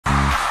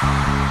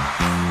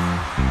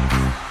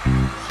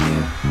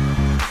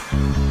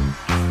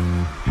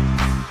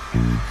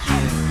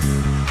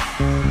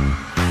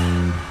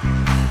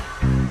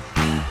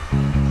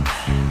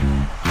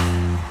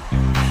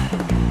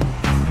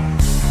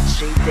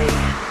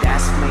GD,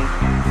 that's me.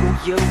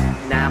 Who you?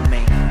 Not me.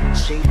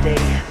 GD,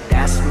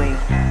 that's me.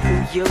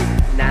 Who you?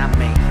 Not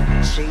me.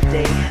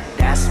 GD,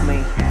 that's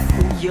me.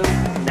 Who you?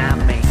 Not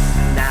me.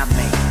 Not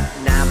me.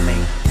 Not me.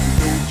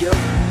 Who you?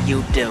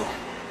 You do.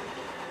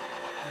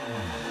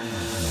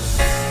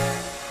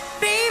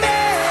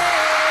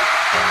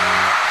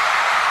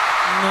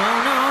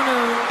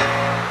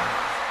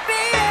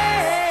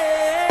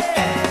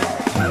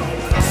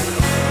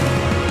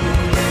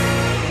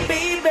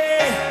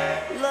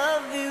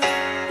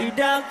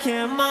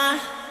 이렇게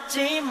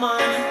말지만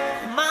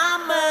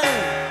맘은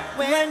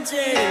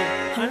왠지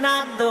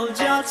하나도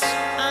좋지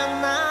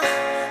않아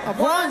I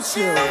want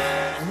you,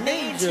 I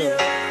need you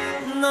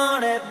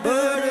노래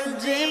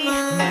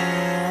부르지만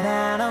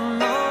I don't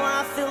know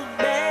I feel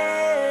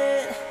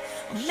bad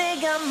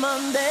네가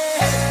뭔데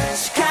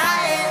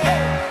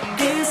시카에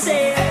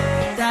그새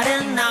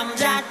다른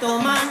남자 또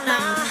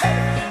만나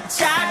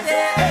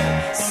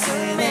잘돼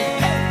숨에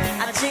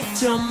아직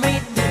좀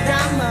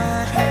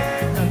믿으다만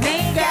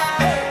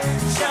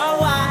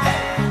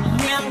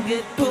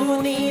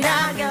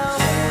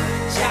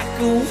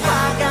자꾸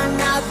화가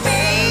나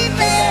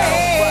baby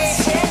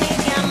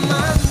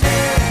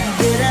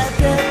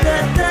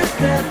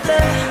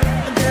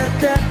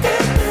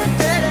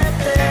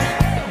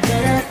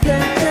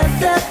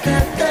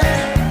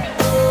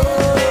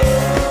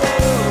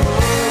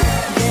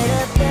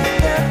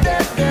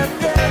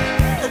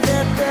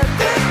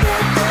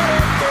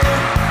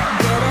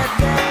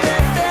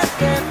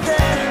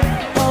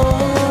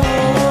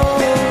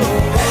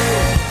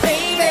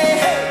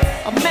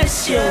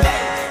세니가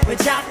왜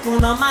자꾸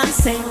너만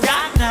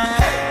생각나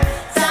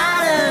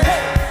다른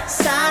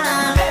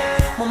사람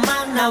못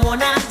만나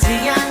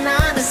원하지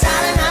않아 난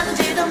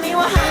사랑하는지도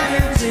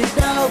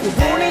미워하는지도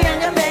구분이 안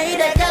가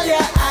매일 헷갈려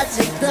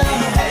아직도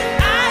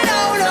I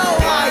don't know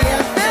why I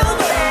feel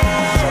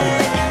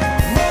bad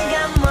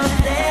내가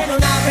뭔데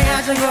눈앞에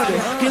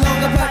하정거려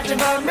길런가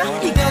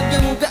발전걸며 이건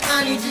경우가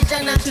아니지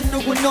장난친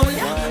누구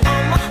놀려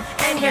어머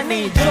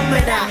앵간히 좀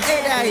해라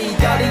에라 이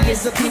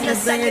거리에서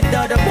빛나상을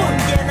떨어본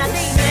난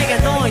내가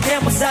너에게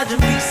못 사준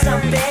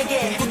비싼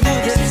베개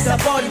구두에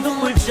씻어버린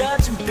눈물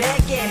젖은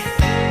베개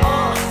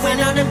왜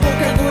넌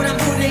행복하고 난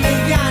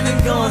분위기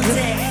가는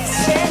건데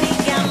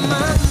세니가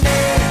뭔데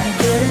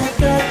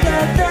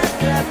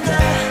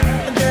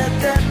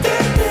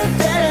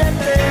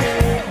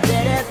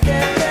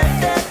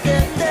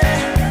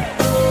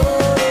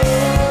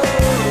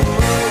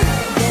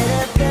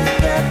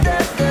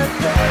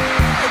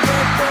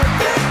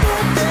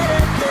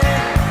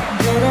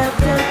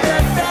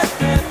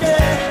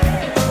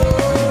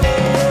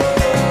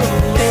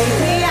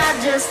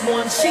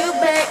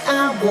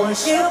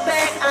want you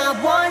back, I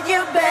want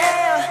you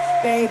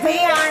back Baby,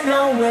 I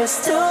know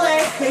it's too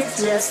late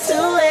It's just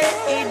too late,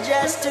 it's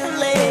just too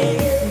late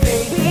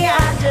Baby,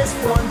 I just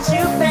want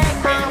you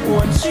back I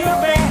want you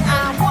back,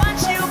 I want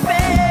you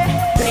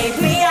back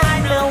Baby, I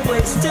know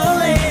it's too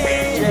late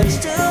It's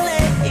just too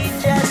late,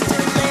 it's just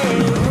too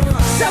late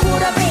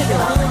서울아 비도,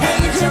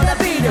 헤이 쳐다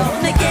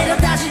비도 내게로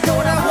다시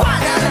돌아와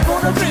나를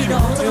보는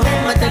비도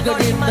동네마다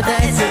거리마다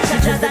해서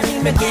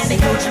찾아다니며 걔네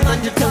요즘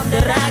완전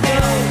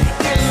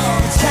덤더라고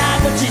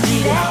차고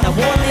지지래 나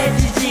원래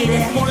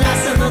지지래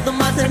몰랐어 너도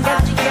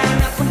마찬가지야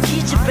나쁜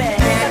기집애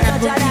내가 더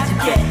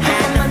잘할게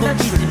하나만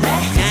더 기질래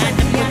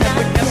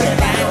하나만 더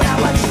제발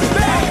나와 주래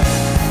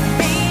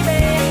Baby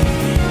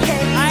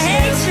I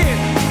hate you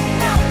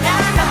나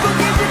나쁜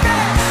기집애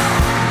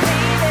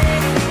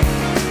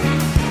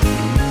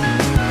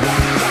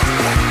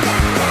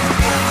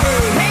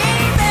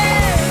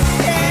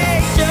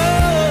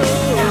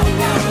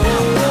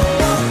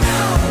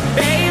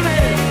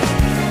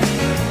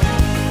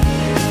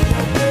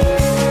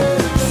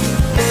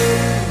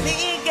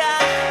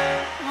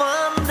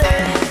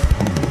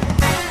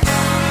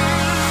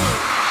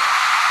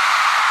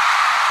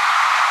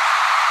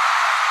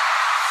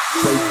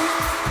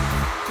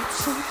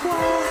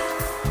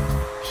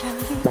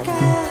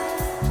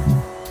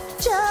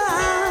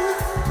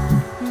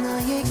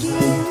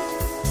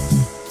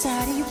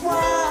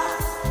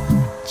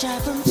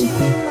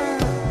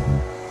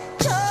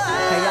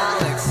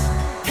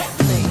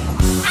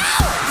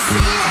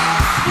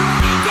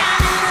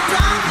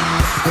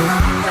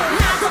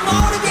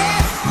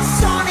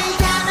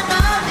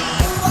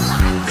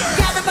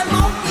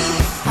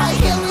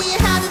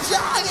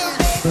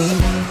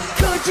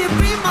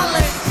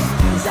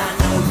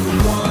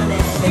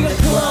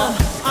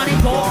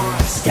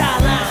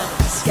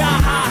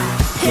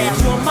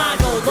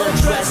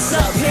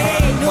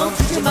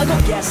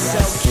Yes,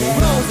 okay.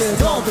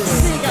 Rolling,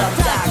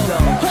 시간다고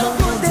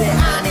흥분돼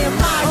안에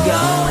말고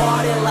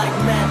Party like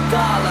Met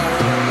Gala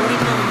우리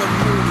눈은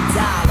눈이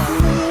달라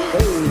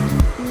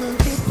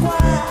눈빛과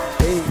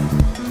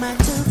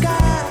말투가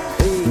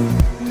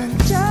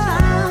난저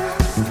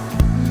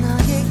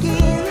너에겐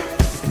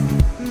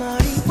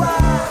머리와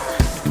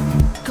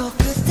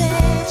코끝에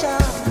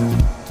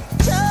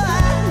좋아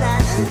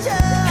나는 좋아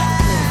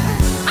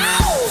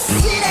아우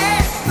시래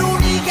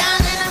눈이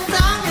가는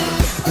엉덩이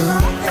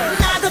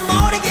나도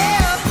모르게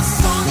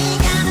손이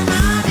가는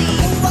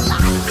말이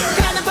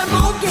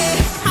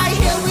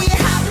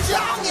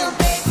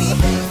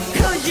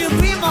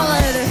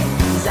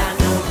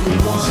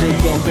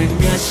지금은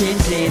몇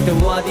시인지 또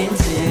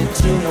어딘지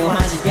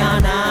중요하지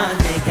않아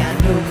내가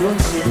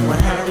누군지 뭘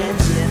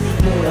하는지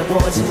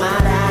물어보지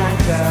마라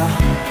girl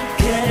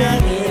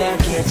그냥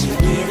이렇게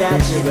즐기다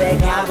집에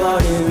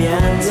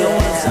가버리면 돼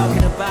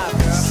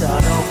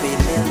서로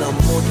비밀로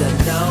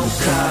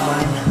묻어놓고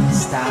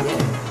Stop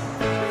it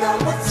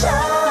너무 좋아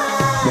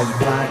이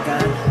빨간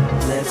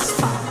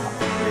립스틱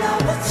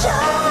너무 좋아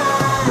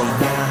이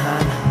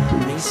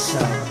야한 미소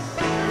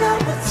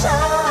너무 좋아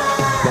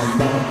이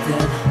모든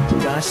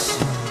것이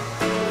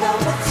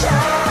너무 좋아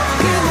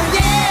그녀의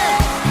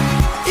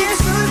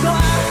입술과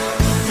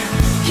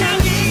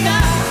향기가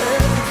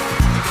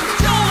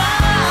좋아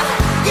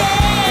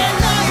yeah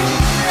너의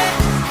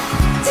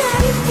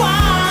달이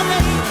밤에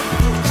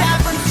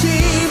작은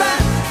집안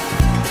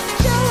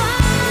좋아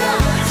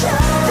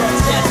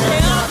대체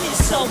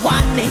어디서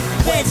왔니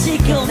왜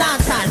지금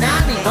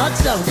나타나니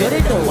어쩜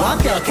그리도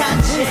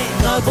완벽한지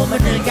널 보면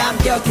늘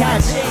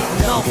감격하지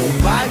너무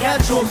밝아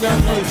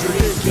조명을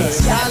줄일게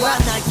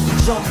살아나기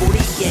좀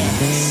부리게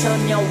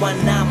소녀와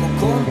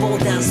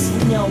나무꾼보단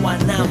수녀와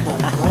나무꾼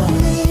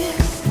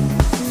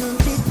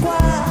눈빛과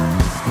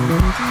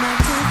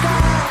말투가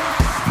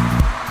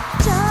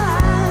좋아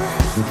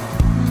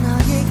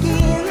너의 긴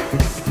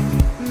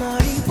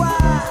머리와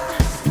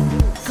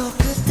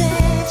코끝에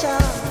저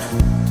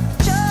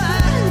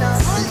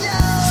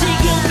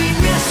지금이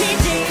몇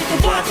시인지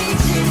또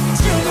어딘지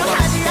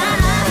중요하지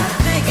않아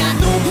내가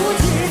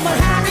누군지 뭘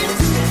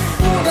하는지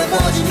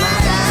물어보지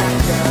마라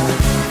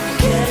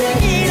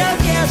그냥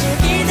이렇게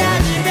즐기다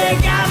집에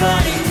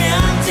가버리면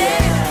돼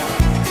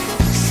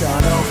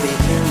서로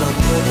비밀로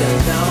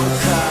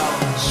묻어놓고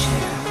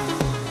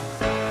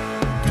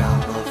God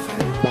love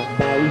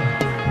it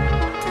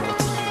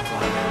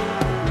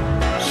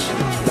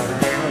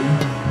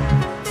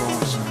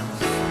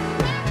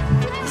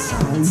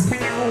Sounds